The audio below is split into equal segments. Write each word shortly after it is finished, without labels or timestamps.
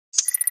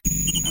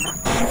Hey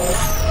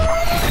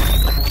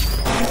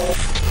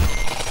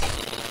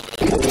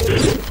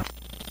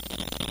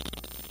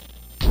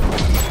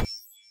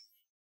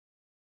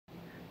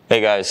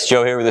guys,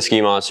 Joe here with the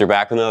Ski Monster,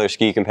 back with another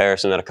ski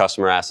comparison that a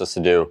customer asked us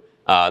to do.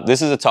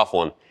 This is a tough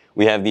one.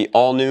 We have the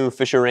all-new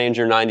Fischer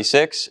Ranger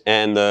 96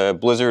 and the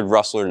Blizzard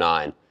Rustler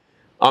 9.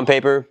 On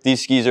paper,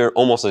 these skis are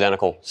almost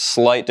identical.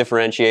 Slight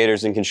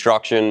differentiators in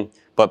construction,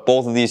 but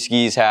both of these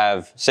skis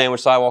have sandwich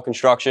sidewall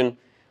construction,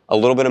 a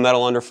little bit of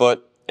metal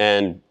underfoot,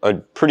 and a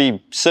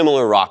pretty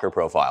similar rocker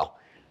profile.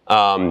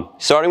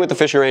 Starting with the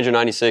Fischer Ranger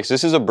 96,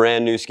 this is a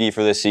brand new ski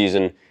for this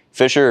season.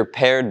 Fischer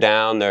pared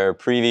down their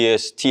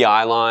previous TI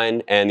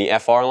line and the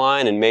FR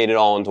line and made it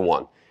all into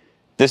one.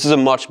 This is a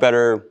much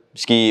better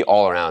ski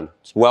all around.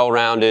 It's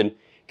well-rounded.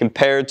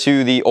 Compared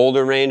to the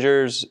older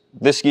Rangers,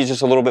 this ski is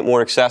just a little bit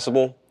more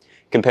accessible.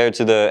 Compared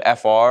to the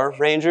FR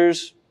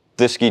Rangers,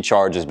 this ski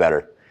charges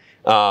better.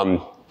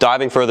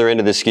 Diving further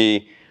into the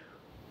ski,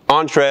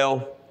 on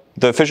trail,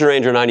 the Fischer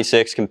Ranger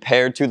 96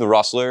 compared to the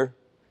Rustler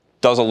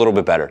does a little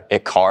bit better.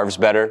 It carves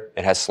better,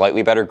 it has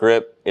slightly better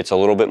grip, it's a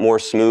little bit more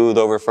smooth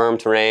over firm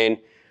terrain,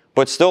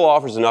 but still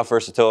offers enough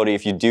versatility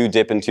if you do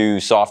dip into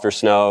softer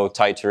snow,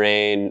 tight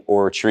terrain,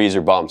 or trees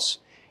or bumps.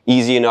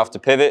 Easy enough to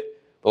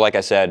pivot, but like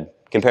I said,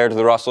 compared to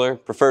the Rustler,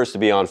 prefers to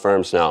be on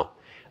firm snow.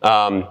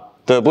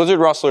 The Blizzard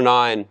Rustler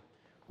 9,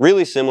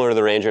 really similar to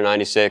the Ranger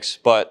 96,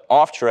 but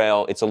off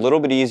trail, it's a little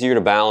bit easier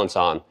to balance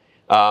on.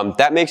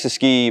 That makes the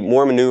ski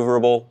more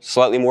maneuverable,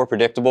 slightly more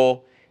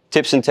predictable.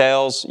 Tips and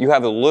tails, you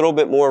have a little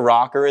bit more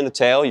rocker in the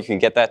tail. You can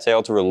get that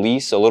tail to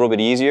release a little bit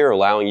easier,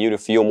 allowing you to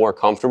feel more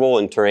comfortable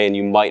in terrain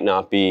you might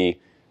not be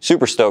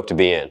super stoked to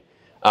be in.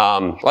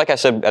 Like I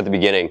said at the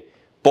beginning,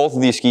 both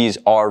of these skis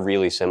are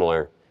really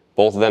similar.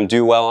 Both of them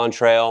do well on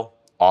trail,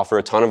 offer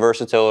a ton of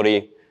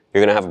versatility.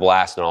 You're gonna have a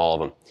blast in all of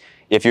them.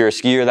 If you're a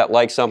skier that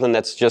likes something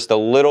that's just a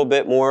little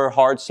bit more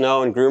hard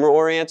snow and groomer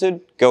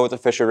oriented, go with the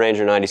Fischer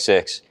Ranger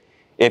 96.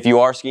 If you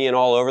are skiing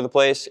all over the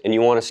place and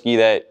you want a ski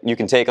that you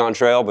can take on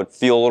trail but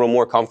feel a little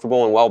more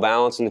comfortable and well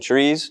balanced in the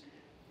trees,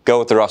 go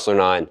with the Rustler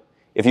 9.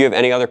 If you have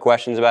any other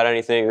questions about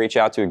anything, reach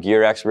out to a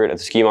gear expert at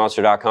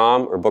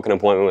theskimonster.com or book an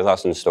appointment with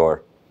us in the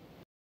store.